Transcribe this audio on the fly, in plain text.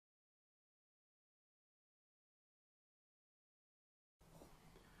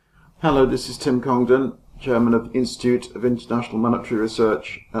Hello, this is Tim Congdon, Chairman of the Institute of International Monetary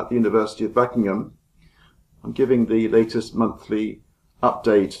Research at the University of Buckingham. I'm giving the latest monthly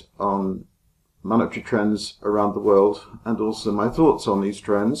update on monetary trends around the world and also my thoughts on these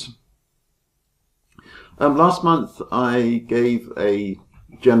trends. Last month I gave a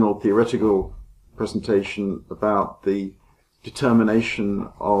general theoretical presentation about the determination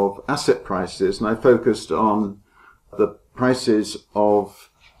of asset prices, and I focused on the prices of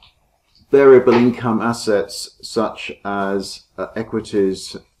variable income assets such as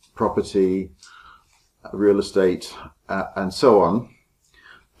equities, property, real estate, and so on.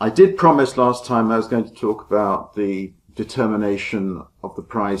 I did promise last time I was going to talk about the determination of the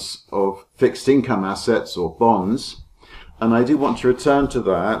price of fixed income assets or bonds, and I do want to return to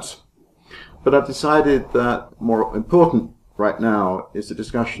that, but I've decided that more important right now is the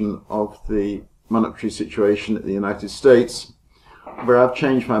discussion of the monetary situation in the United States, where I've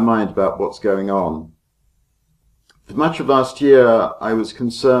changed my mind about what's going on. For much of last year, I was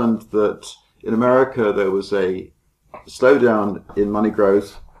concerned that in America there was a slowdown in money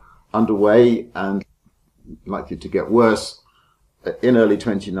growth underway and likely to get worse in early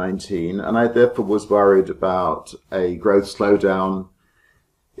 2019, and I therefore was worried about a growth slowdown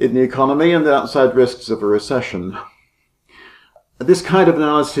in the economy and the outside risks of a recession. This kind of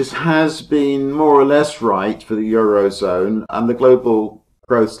analysis has been more or less right for the Eurozone, and the global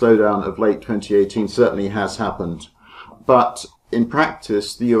growth slowdown of late 2018 certainly has happened. But in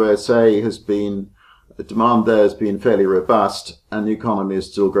practice, the USA the demand there has been fairly robust, and the economy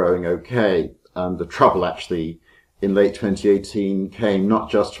is still growing okay. And the trouble actually in late 2018 came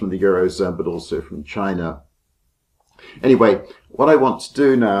not just from the Eurozone, but also from China. Anyway, what I want to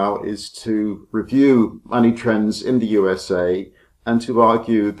do now is to review money trends in the USA and to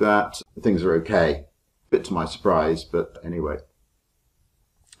argue that things are okay. A bit to my surprise, but anyway.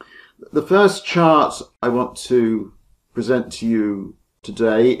 The first chart I want to present to you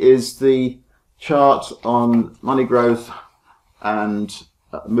today is the chart on money growth and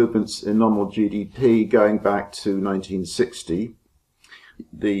movements in nominal GDP going back to 1960.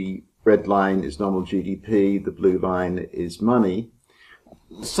 The red line is nominal GDP, the blue line is money.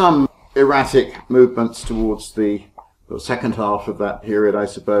 Some erratic movements towards the second half of that period, I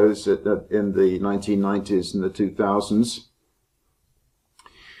suppose, in the 1990s and the 2000s.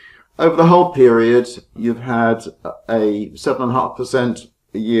 Over the whole period, you've had a 7.5%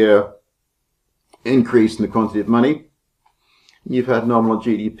 a year increase in the quantity of money. You've had nominal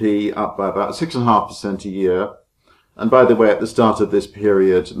GDP up by about 6.5% a year. And by the way, at the start of this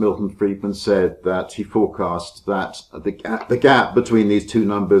period, Milton Friedman said that he forecast that the gap between these two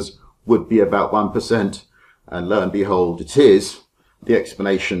numbers would be about 1%. And lo and behold, it is. The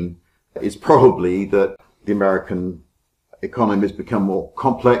explanation is probably that the American economy has become more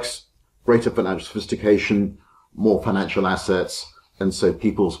complex, greater financial sophistication, more financial assets, and so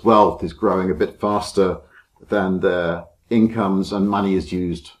people's wealth is growing a bit faster than their incomes, and money is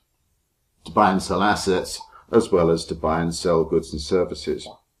used to buy and sell assets as well as to buy and sell goods and services.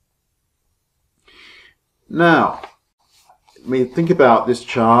 Now, when you think about this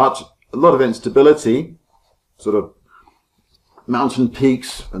chart, a lot of instability, sort of mountain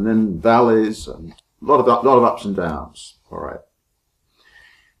peaks and then valleys, and a lot of ups and downs. All right.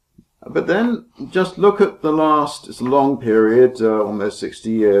 But then just look at the last, it's a long period, almost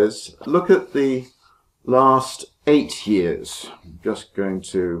 60 years. Look at the last 8 years. I'm just going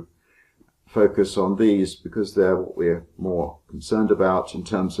to focus on these because they're what we're more concerned about in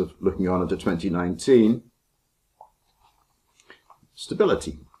terms of looking on into 2019.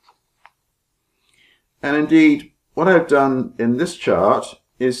 Stability. And indeed, what I've done in this chart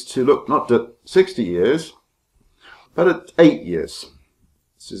is to look not at 60 years, but at 8 years.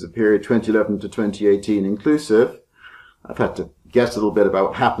 This is the period 2011 to 2018 inclusive. I've had to guess a little bit about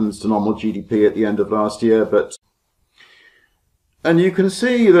what happens to nominal GDP at the end of last year, and you can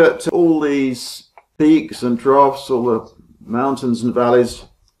see that all these peaks and troughs, all the mountains and valleys,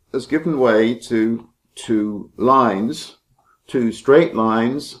 has given way to two straight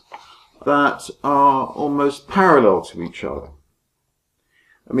lines that are almost parallel to each other.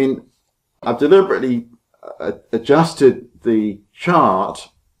 I mean, I've deliberately adjusted the chart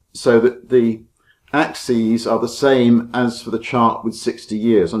so that the axes are the same as for the chart with 60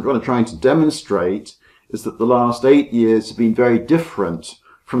 years. I'm trying to demonstrate is that the last 8 years have been very different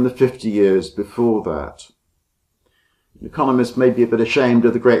from the 50 years before that. Economists may be a bit ashamed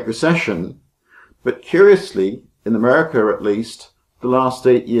of the Great Recession, but curiously, in America at least, the last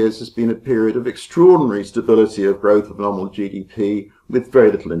 8 years has been a period of extraordinary stability of growth of nominal GDP with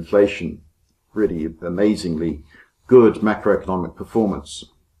very little inflation. Really amazingly good macroeconomic performance.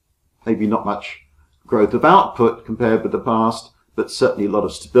 maybe not much growth of output compared with the past, but certainly a lot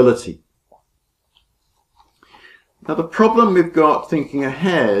of stability. Now, the problem we've got thinking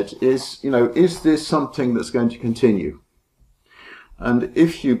ahead is, is this something that's going to continue? And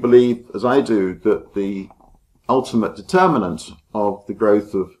if you believe, as I do, that the ultimate determinant of the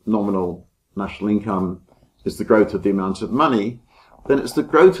growth of nominal national income is the growth of the amount of money, then it's the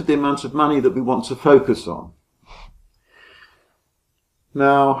growth of the amount of money that we want to focus on.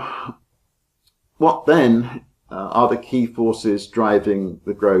 Now, what then are the key forces driving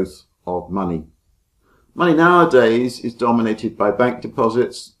the growth of money? Money nowadays is dominated by bank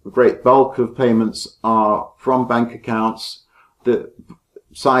deposits. The great bulk of payments are from bank accounts. The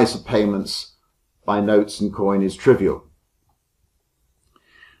size of payments by notes and coin is trivial.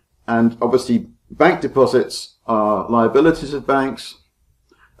 And obviously, bank deposits are liabilities of banks,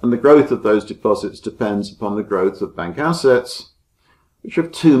 and the growth of those deposits depends upon the growth of bank assets, which are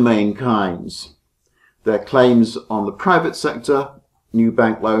of two main kinds. They're claims on the private sector, new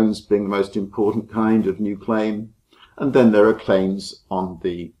bank loans being the most important kind of new claim, and then there are claims on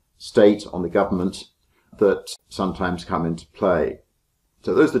the state, on the government, that sometimes come into play.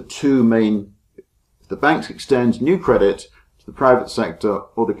 So those are the two main. If the banks extend new credit to the private sector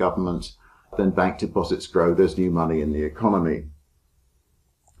or the government, then bank deposits grow, there's new money in the economy.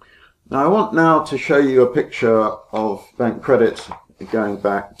 Now I want now to show you a picture of bank credit going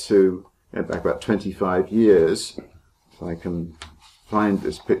back about 25 years, if I can find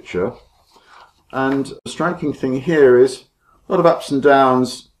this picture. And the striking thing here is a lot of ups and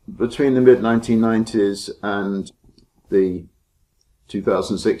downs between the mid-1990s and the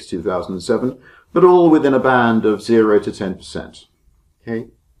 2006-2007, but all within a band of 0 to 10%. Okay?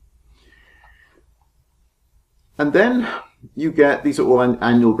 And then you get, these are all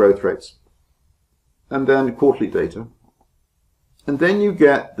annual growth rates, and then quarterly data. And then you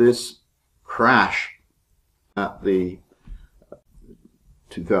get this crash at the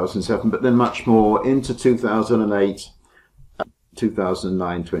 2007, but then much more into 2008,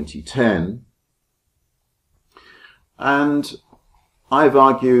 2009, 2010. And I've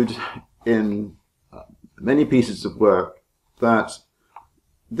argued in many pieces of work that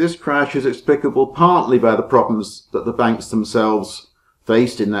this crash is explicable partly by the problems that the banks themselves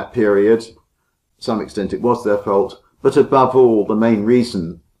faced in that period. To some extent it was their fault, but above all, the main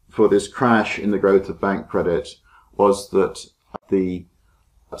reason for this crash in the growth of bank credit was that the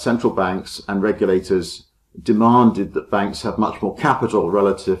central banks and regulators demanded that banks have much more capital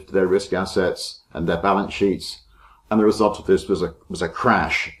relative to their risk assets and their balance sheets. And the result of this was a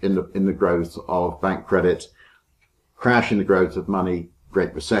crash in the growth of bank credit, crash in the growth of money,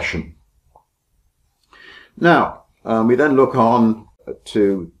 Great Recession. Now, we then look on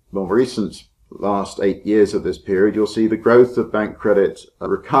to more recent last 8 years of this period. You'll see the growth of bank credit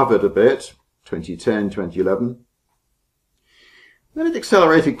recovered a bit, 2010, 2011. Then it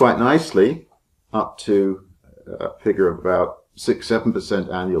accelerated quite nicely up to a figure of about 6-7%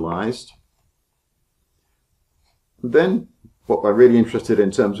 annualized. And then what we're really interested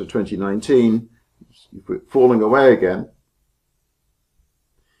in terms of 2019, if we're falling away again.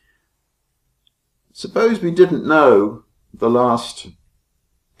 Suppose we didn't know the last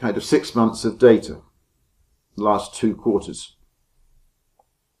kind of 6 months of data, the last 2 quarters.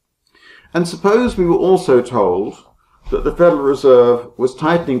 And suppose we were also told that the Federal Reserve was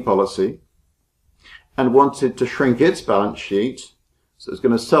tightening policy and wanted to shrink its balance sheet, so it's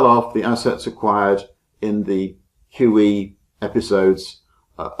going to sell off the assets acquired in the QE episodes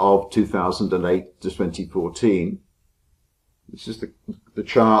of 2008 to 2014. This is the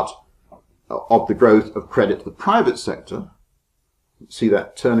chart of the growth of credit to the private sector. See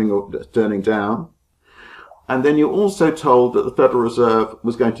that turning down. And then you're also told that the Federal Reserve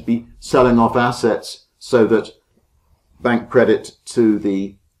was going to be selling off assets so that bank credit to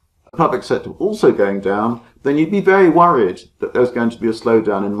the public sector also going down, then you'd be very worried that there's going to be a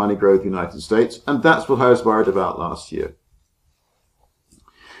slowdown in money growth in the United States, and that's what I was worried about last year.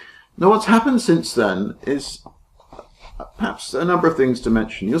 Now, what's happened since then is perhaps a number of things to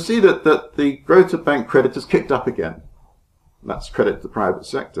mention. You'll see that the growth of bank credit has kicked up again. That's credit to the private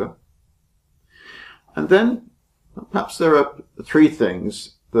sector. And then perhaps there are 3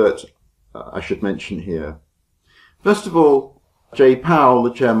 things that I should mention here. First of all, Jay Powell,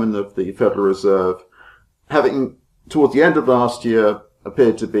 the chairman of the Federal Reserve, having towards the end of last year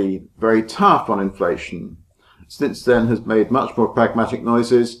appeared to be very tough on inflation, since then has made much more pragmatic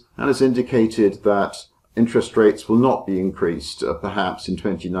noises and has indicated that interest rates will not be increased, perhaps in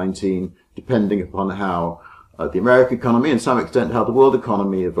 2019, depending upon how the American economy and to some extent how the world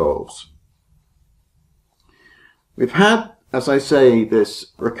economy evolves. We've had as I say,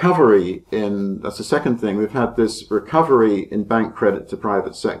 this recovery that's the second thing, we've had this recovery in bank credit to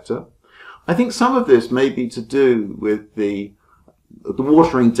private sector. I think some of this may be to do with the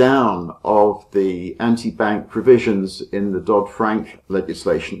watering down of the anti-bank provisions in the Dodd-Frank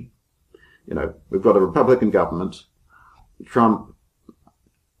legislation. You know, we've got a Republican government. Trump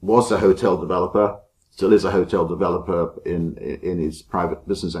was a hotel developer, still is a hotel developer in his private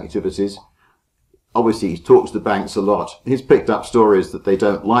business activities. Obviously, he talks to banks a lot. He's picked up stories that they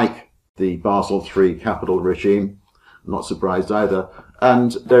don't like the Basel III capital regime. I'm not surprised either.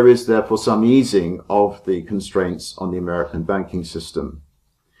 And there is therefore some easing of the constraints on the American banking system.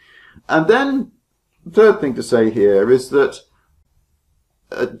 And then the third thing to say here is that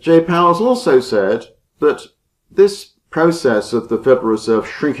Jay Powell's also said that this process of the Federal Reserve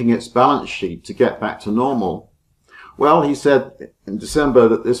shrinking its balance sheet to get back to normal, well, he said in December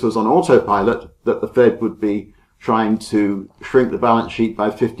that this was on autopilot, that the Fed would be trying to shrink the balance sheet by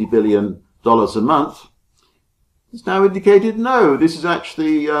 $50 billion a month. It's now indicated, no, this is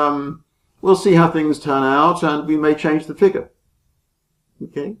actually, we'll see how things turn out and we may change the figure.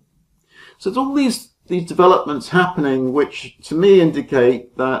 Okay? So it's all these developments happening which to me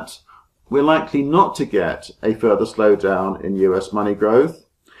indicate that we're likely not to get a further slowdown in US money growth,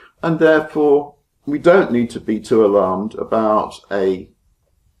 and therefore we don't need to be too alarmed about a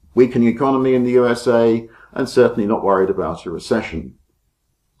weakening economy in the USA, and certainly not worried about a recession.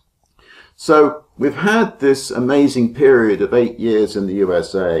 So we've had this amazing period of 8 years in the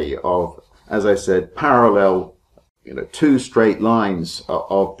USA of, as I said, parallel, two straight lines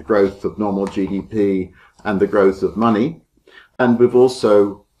of the growth of normal GDP and the growth of money. And we've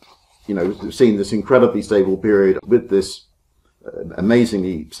also, seen this incredibly stable period with this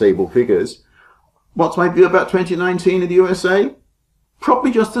amazingly stable figures. What's my view about 2019 in the USA?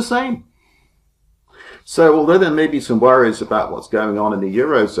 Probably just the same. So although there may be some worries about what's going on in the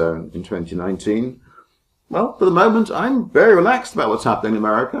Eurozone in 2019, well, for the moment, I'm very relaxed about what's happening in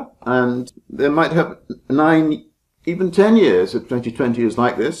America. And there might have 9, even 10 years, if 2020 is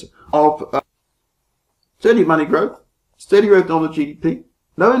like this, of steady money growth, steady growth on the GDP,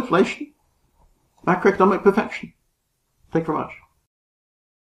 no inflation, macroeconomic perfection. Thank you very much.